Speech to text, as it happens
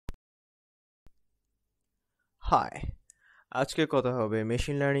High, আজকে কথা হবে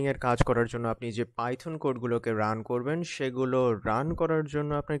মেশিন লার্নিং এর কাজ করার জন্য আপনি যে পাইথন কোডগুলোকে রান করবেন সেগুলো রান করার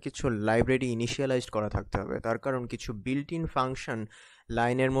জন্য আপনার কিছু লাইব্রেরি ইনিশিয়ালাইজড করা থাকতে হবে। তার কারণ কিছু বিল্ট ইন ফাংশন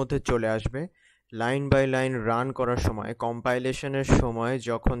লাইনের মধ্যে চলে আসবে। লাইন বাই লাইন রান করার সময় কম্পাইলেশনের সময়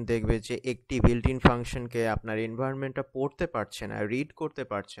যখন দেখবে যে একটি বিল্ট ইন ফাংশনকে আপনার এনভায়রনমেন্টটা পড়তে পারছে না, রিড করতে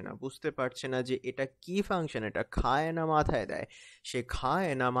পারছে না, বুঝতে পারছে না যে এটা কি ফাংশন, এটা খায় না মাথায় দেয়, সে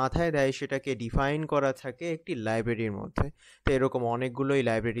খায় না মাথায় দেয়, সেটাকে ডিফাইন করা থাকে একটি লাইব্রেরির মধ্যে। তো এরকম অনেকগুলোই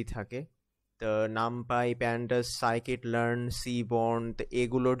লাইব্রেরি থাকে। তো NumPy, pandas, scikit learn, seaborn, তো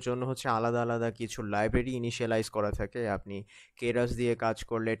এগুলোর জন্য হচ্ছে আলাদা আলাদা কিছু লাইব্রেরি ইনিশিয়ালাইজ করা থাকে। আপনি কেরাস দিয়ে কাজ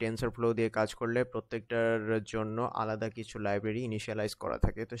করলে, টেনসরফ্লো দিয়ে কাজ করলে প্রত্যেকটার জন্য আলাদা কিছু লাইব্রেরি ইনিশিয়ালাইজ করা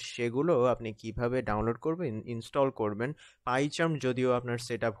থাকে। তো সেগুলো আপনি কিভাবে ডাউনলোড করবেন, ইনস্টল করবেন। পাইচার্ম যদিও আপনার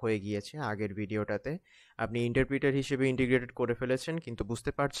সেট আপ হয়ে গিয়েছে আগের ভিডিওটাতে, আপনি ইন্টারপ্রিটার হিসেবে ইন্টিগ্রেটেড করে ফেলেছেন কিন্তু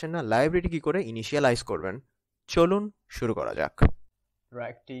বুঝতে পারছেন না লাইব্রেরি কি করে ইনিশিয়ালাইজ করবেন। চলুন শুরু করা যাক।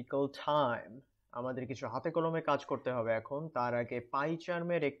 Practical time. আমাদের কিছু হাতে কলমে কাজ করতে হবে এখন। তার আগে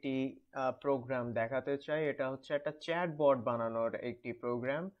পাইচার্মের একটি প্রোগ্রাম দেখাতে চাই। এটা হচ্ছে একটা চ্যাটবট বানানোর একটি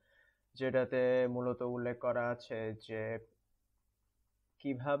প্রোগ্রাম, যেটাতে মূলত উল্লেখ করা আছে যে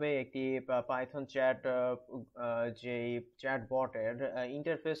কিভাবে একটি পাইথন চ্যাট যে চ্যাটবটের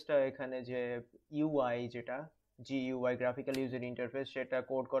ইন্টারফেসটা, এখানে যে ইউআই, যেটা জিইউআই, গ্রাফিক্যাল ইউজার ইন্টারফেস, সেটা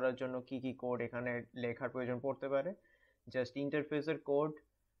কোড করার জন্য কি কি কোড এখানে লেখার প্রয়োজন পড়তে পারে। জাস্ট ইন্টারফেসের কোড,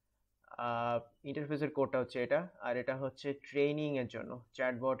 ইন্টারফেসের কোডটা হচ্ছে এটা, আর এটা হচ্ছে ট্রেনিং এর জন্য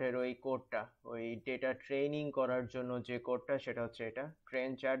চ্যাটবটের ওই কোডটা, ওই ডেটা ট্রেনিং করার জন্য যে কোডটা, সেটা হচ্ছে এটা ট্রেন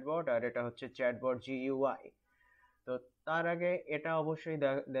চ্যাটবট, আর এটা হচ্ছে চ্যাটবট জিইউআই। তো তার আগে এটা অবশ্যই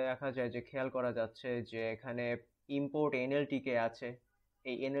দেখা যায় যে খেয়াল করা যাচ্ছে যে এখানে ইম্পোর্ট এনএলটিকে আছে।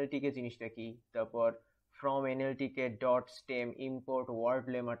 এই এনএলটিকে জিনিসটা কি, তারপর from এনএলটিকে dot stem, import word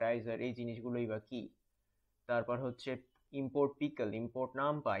লেমাটাইজার, এই জিনিসগুলোই বা কি। তারপর হচ্ছে import pickle, import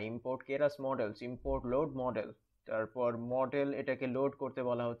NumPy, import কেরাস models, import load model. তারপর মডেল, এটাকে লোড করতে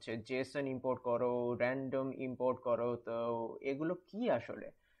বলা হচ্ছে জেসন ইম্পোর্ট করো, র্যান্ডম ইম্পোর্ট করো। তো এগুলো কি আসলে?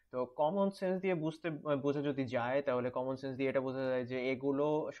 তো কমন সেন্স দিয়ে বোঝা যদি যায়, তাহলে কমন সেন্স দিয়ে এটা বোঝা যায় যে এগুলো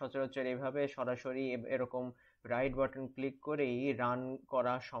সচরাচর এভাবে সরাসরি এরকম রাইট বাটন ক্লিক করেই রান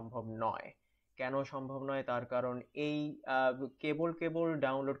করা সম্ভব নয়। কেন সম্ভব নয়? তার কারণ এই কেবল কেবল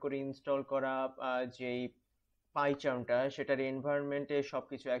ডাউনলোড করে ইনস্টল করা যেই পাইচার্মটা, সেটার এনভায়রনমেন্টে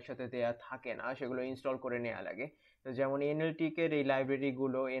সবকিছু একসাথে দেয়া থাকে না, সেগুলো ইনস্টল করে নেওয়া লাগে। তো যেমন এনএলটিকের এই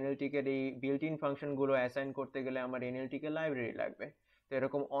লাইব্রেরিগুলো, এনএলটিকের এই বিল্ট ইন ফাংশনগুলো অ্যাসাইন করতে গেলে আমার এনএলটিকে লাইব্রেরি লাগবে। তো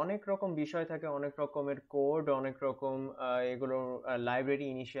এরকম অনেক রকম বিষয় থাকে, অনেক রকমের কোড, অনেক রকম এগুলো লাইব্রেরি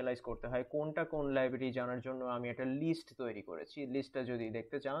ইনিশিয়ালাইজ করতে হয়। কোনটা কোন লাইব্রেরি জানার জন্য আমি একটা লিস্ট তৈরি করেছি। লিস্টটা যদি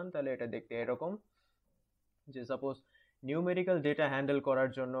দেখতে চান তাহলে এটা দেখতে এরকম, যে সাপোজ নিউমেরিক্যাল ডেটা হ্যান্ডেল করার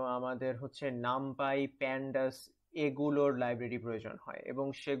জন্য আমাদের হচ্ছে নামপাই, প্যান্ডাস, এগুলোর লাইব্রেরি প্রয়োজন হয়, এবং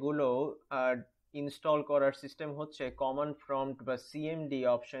সেগুলো ইনস্টল করার সিস্টেম হচ্ছে কমান্ড প্রম্পট বা সিএমডি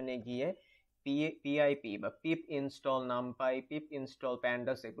অপশনে গিয়ে পিআইপি বা পিপ ইনস্টল নামপাই, পিপ ইনস্টল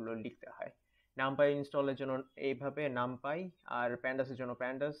প্যান্ডাস, এগুলো লিখতে হয়। নামপাই ইনস্টলের জন্য এইভাবে নামপাই, আর প্যান্ডাসের জন্য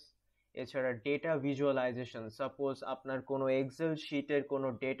প্যান্ডাস। এছাড়া ডেটা ভিজুয়ালাইজেশন, সাপোজ আপনার কোনো এক্সেল শিটের কোনো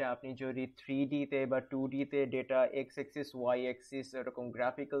ডেটা আপনি যদি 3D-তে বা 2D-তে data x axis, Y axis, এরকম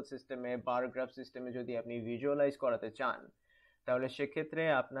গ্রাফিক্যাল সিস্টেমে, বার গ্রাফ সিস্টেমে যদি আপনি ভিজুয়ালাইজ করাতে চান, তাহলে সেক্ষেত্রে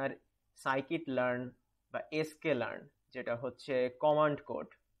আপনার সাইকিট লার্ন বা এসকে লার্ন, যেটা হচ্ছে কমান্ড কোড,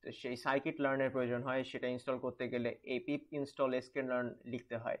 তো সেই সাইকিট লার্নের প্রয়োজন হয়। সেটা ইনস্টল করতে গেলে এই পিপ ইনস্টল এসকে লার্ন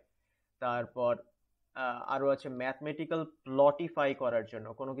লিখতে হয়। তারপর আরও আছে ম্যাথমেটিক্যাল প্লটিফাই করার জন্য,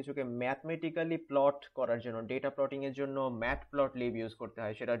 কোনো কিছুকে ম্যাথমেটিক্যালি প্লট করার জন্য, ডেটা প্লটিংয়ের জন্য ম্যাথ প্লট লিভ ইউজ করতে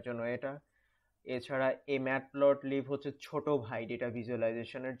হয়, সেটার জন্য এটা। এছাড়া এই ম্যাথ প্লট লিভ হচ্ছে ছোট ভাই ডেটা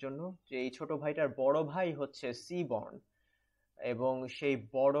ভিজুয়ালাইজেশনের জন্য, যে এই ছোট ভাইটার বড় ভাই হচ্ছে সিবর্ন, এবং সেই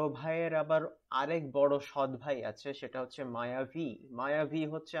বড় ভাইয়ের আবার আরেক বড় সৎ ভাই আছে, সেটা হচ্ছে মায়াভি। মায়াভি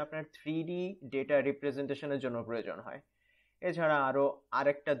হচ্ছে আপনার 3D ডেটা রিপ্রেজেন্টেশনের জন্য প্রয়োজন হয়। এছাড়া আরো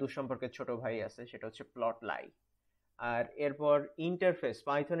আরেকটা দুঃসম্পর্কের ছোট ভাই আছে, সেটা হচ্ছে প্লট লাই। আর এরপর ইন্টারফেস,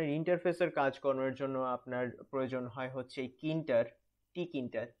 পাইথনের ইন্টারফেসের কাজ করার জন্য আপনার প্রয়োজন হয় হচ্ছে কিন্টার, টি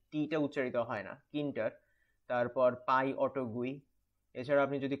কিন্টার, টিটা উচ্চারিত হয় না, কিন্টার। তারপর পাই অটোগুই। এছাড়া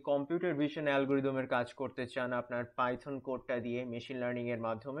আপনি যদি কম্পিউটার ভিশন অ্যালগোরিদমের কাজ করতে চান আপনার পাইথন কোডটা দিয়ে মেশিন লার্নিং এর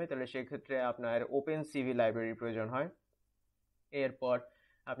মাধ্যমে, তাহলে সেক্ষেত্রে আপনার ওপেন সিভি লাইব্রেরির প্রয়োজন হয়। এরপর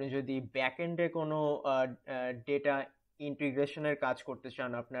আপনি যদি ব্যাকএন্ডে কোনো ডেটা ইন্টিগ্রেশনের কাজ করতে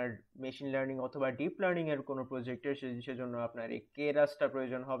চান আপনার মেশিন লার্নিং অথবা ডিপ লার্নিং এর কোনো প্রজেক্টের, সেজন্য আপনার এই কেরাসটা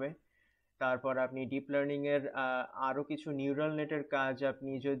প্রয়োজন হবে। তারপর আপনি ডিপ লার্নিং এর আরো কিছু নিউরাল নেটের কাজ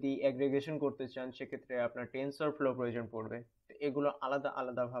আপনি যদি অ্যাগ্রিগেশন করতে চান, সেক্ষেত্রে আপনার টেনসর ফ্লো প্রয়োজন পড়বে। তো এগুলো আলাদা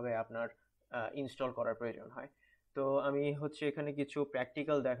আলাদা ভাবে আপনার ইনস্টল করার প্রয়োজন হয়। তো আমি হচ্ছে এখানে কিছু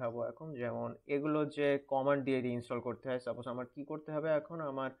প্র্যাকটিক্যাল দেখাবো এখন, যেমন এগুলো যে কমান্ড দিয়ে ইনস্টল করতে হয়। সাপোজ আমার কি করতে হবে, এখন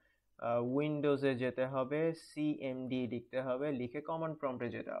আমার উইন্ডোজে যেতে হবে, সিএমডি লিখতে হবে, লিখে কমান্ড প্রম্পটে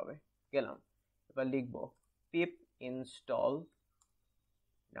যেতে হবে। গেলাম, এবার লিখবো পিপ ইনস্টল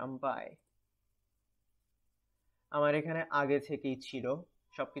নামপাই। আমার এখানে আগে থেকেই ছিল,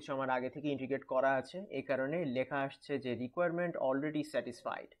 সবকিছু আমার আগে থেকে ইন্টিগ্রেট করা আছে, এই কারণে লেখা আসছে যে রিকোয়ারমেন্ট অলরেডি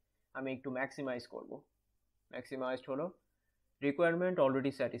স্যাটিসফাইড। আমি একটু ম্যাক্সিমাইজ করব। ম্যাক্সিমাইজড হলো রিকোয়ারমেন্ট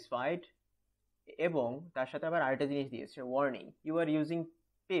অলরেডি স্যাটিসফাইড, এবং তার সাথে আবার আরেকটা জিনিস দিয়েছে, warning you are using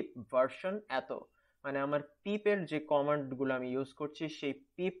পিপ version এত। মানে আমার পিপের যে কমান্ডগুলো আমি ইউজ করছি সেই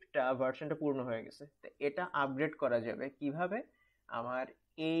পিপটা ভার্সনটা পূর্ণ হয়ে গেছে। তো এটা আপগ্রেড করা যাবে কিভাবে, আমার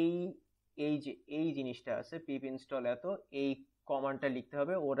এই এই যে এই জিনিসটা আছে পিপ ইনস্টল এত, এই কমান্ডটা লিখতে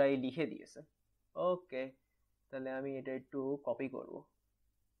হবে, ওরাই লিখে দিয়েছে। ওকে, তাহলে আমি এটা একটু কপি করব।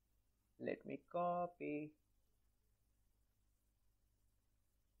 Let me copy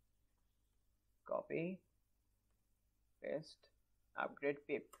copy paste upgrade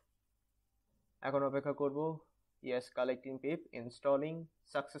পিপ। এখন অপেক্ষা করব। Yes, collecting পিপ, installing,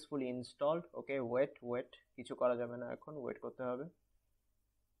 successfully installed. ওকে, ওয়েট, কিছু করা যাবে না, এখন ওয়েট করতে হবে।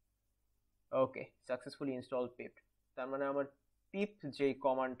 ওকে, সাকসেসফুলি ইনস্টল পিপ। তার মানে আমার পিপ যে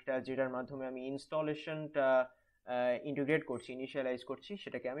কমান্ডটা, যেটার মাধ্যমে আমি ইনস্টলেশনটা ইন্টিগ্রেট করছি, ইনিশিয়ালাইজ করছি,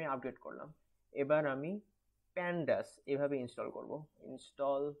 সেটাকে আমি আপডেট করলাম। এবার আমি প্যান্ডাস এভাবে ইনস্টল করব।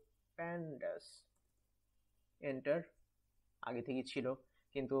 Install pandas, enter. আগে থেকেই ছিল,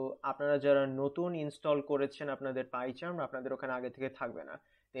 কিন্তু আপনারা যারা নতুন ইনস্টল করেছেন আপনাদের পাইচার্ম, আপনাদের ওখানে আগে থেকে থাকবে না।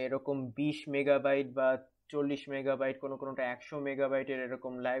 তো এরকম 20 মেগাবাইট বা 40 মেগাবাইট, কোনোটা 100 মেগাবাইটের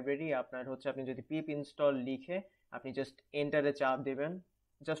এরকম লাইব্রেরি আপনার হচ্ছে, আপনি যদি পিপ ইনস্টল লিখে আপনি জাস্ট এন্টারে চাপ দেবেন,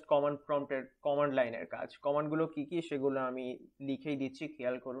 জাস্ট কমান্ড প্রম্পটের কমান্ড লাইনের কাজ। কমান্ডগুলো কি কি সেগুলো আমি লিখেই দিচ্ছি,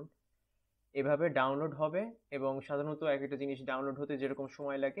 খেয়াল করুন। এভাবে ডাউনলোড হবে, এবং সাধারণত এক একটা জিনিস ডাউনলোড হতে যেরকম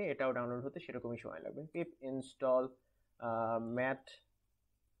সময় লাগে, এটাও ডাউনলোড হতে সেরকমই সময় লাগবে। পিপ ইনস্টল matplotlib,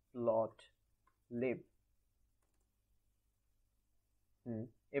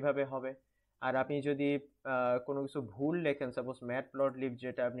 এভাবে হবে। আর আপনি যদি কোনো কিছু ভুল লেখেন, সাপোজ matplotlib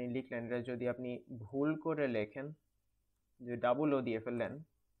যেটা আপনি লিখলেন, এটা যদি আপনি ভুল করে লেখেন, যে ডাবল ও দিয়ে ফেললেন,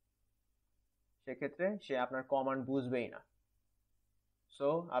 সেক্ষেত্রে সে আপনার কমান্ড বুঝবেই না। সো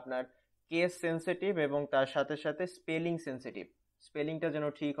আপনার কেস সেন্সিটিভ, এবং তার সাথে সাথে স্পেলিং সেন্সিটিভ। স্পেলিংটা যেন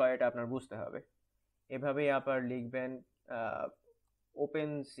ঠিক হয়, এটা আপনার বুঝতে হবে। এভাবেই আবার লিখবেন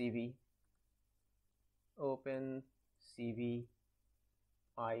ওপেন সিভি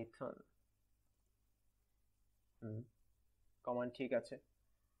পাইথন। কমান্ড ঠিক আছে।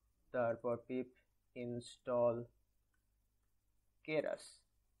 তারপর পিপ ইনস্টল কেরাস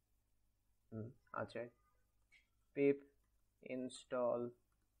আছে। পিপ ইনস্টল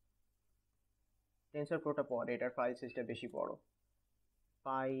টেন্সর প্রোটা পরে, এটার ফাইল সাইজটা বেশি বড়।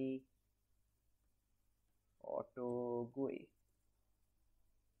 পাই অটোগুই।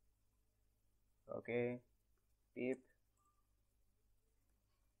 ওকে, পিপ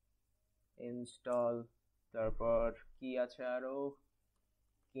ইনস্টল, তারপর কি আছে আরো,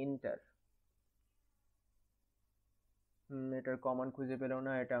 কিন্টার। এটার কমান্ড খুঁজে পেল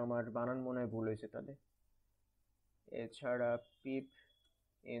না, এটা আমার বানান মনে হয় ভুল হয়েছে তাহলে। এছাড়া পিপ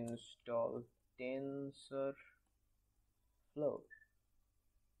install tensor flow,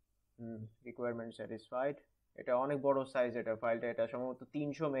 requirement satisfied. এটা অনেক বড় সাইজ, এটা ফাইলটা, এটা সম্ভবত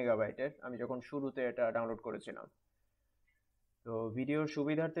 300 মেগাবাইটের, আমি যখন শুরুতে এটা ডাউনলোড করেছিলাম। তো ভিডিওর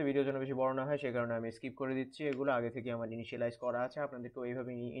সুবিধার্থে, ভিডিও যেন বেশি বড় না হয় সে কারণে আমি স্কিপ করে দিচ্ছি। এগুলো আগে থেকে আমার ইনিশিয়ালাইজ করা আছে, আপনাদেরকেও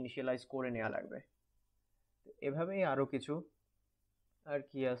এইভাবে ইনিশিয়ালাইজ করে নেওয়া লাগবে। এভাবেই আরো কিছু, আর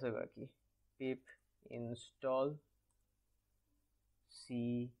কি আছে বাকি, পিপ ইনস্টল সি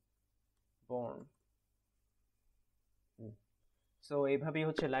বর্ন। সো এইভাবেই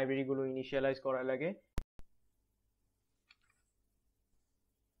হচ্ছে লাইব্রেরিগুলো ইনিশিয়ালাইজ করা লাগে।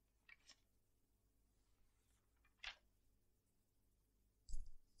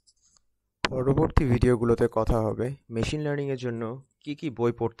 পরবর্তী ভিডিওগুলোতে কথা হবে মেশিন লার্নিংয়ের জন্য কি কি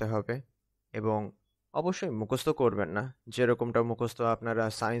বই পড়তে হবে, এবং অবশ্যই মুখস্থ করবেন না, যেরকমটা মুখস্থ আপনারা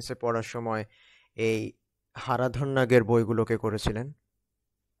সায়েন্সে পড়ার সময় এই হারাধন নাগের বইগুলোকে করেছিলেন,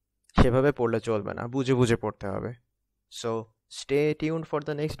 সেভাবে পড়লে চলবে না, বুঝে বুঝে পড়তে হবে। So stay tuned for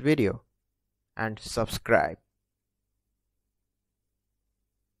the next video and subscribe.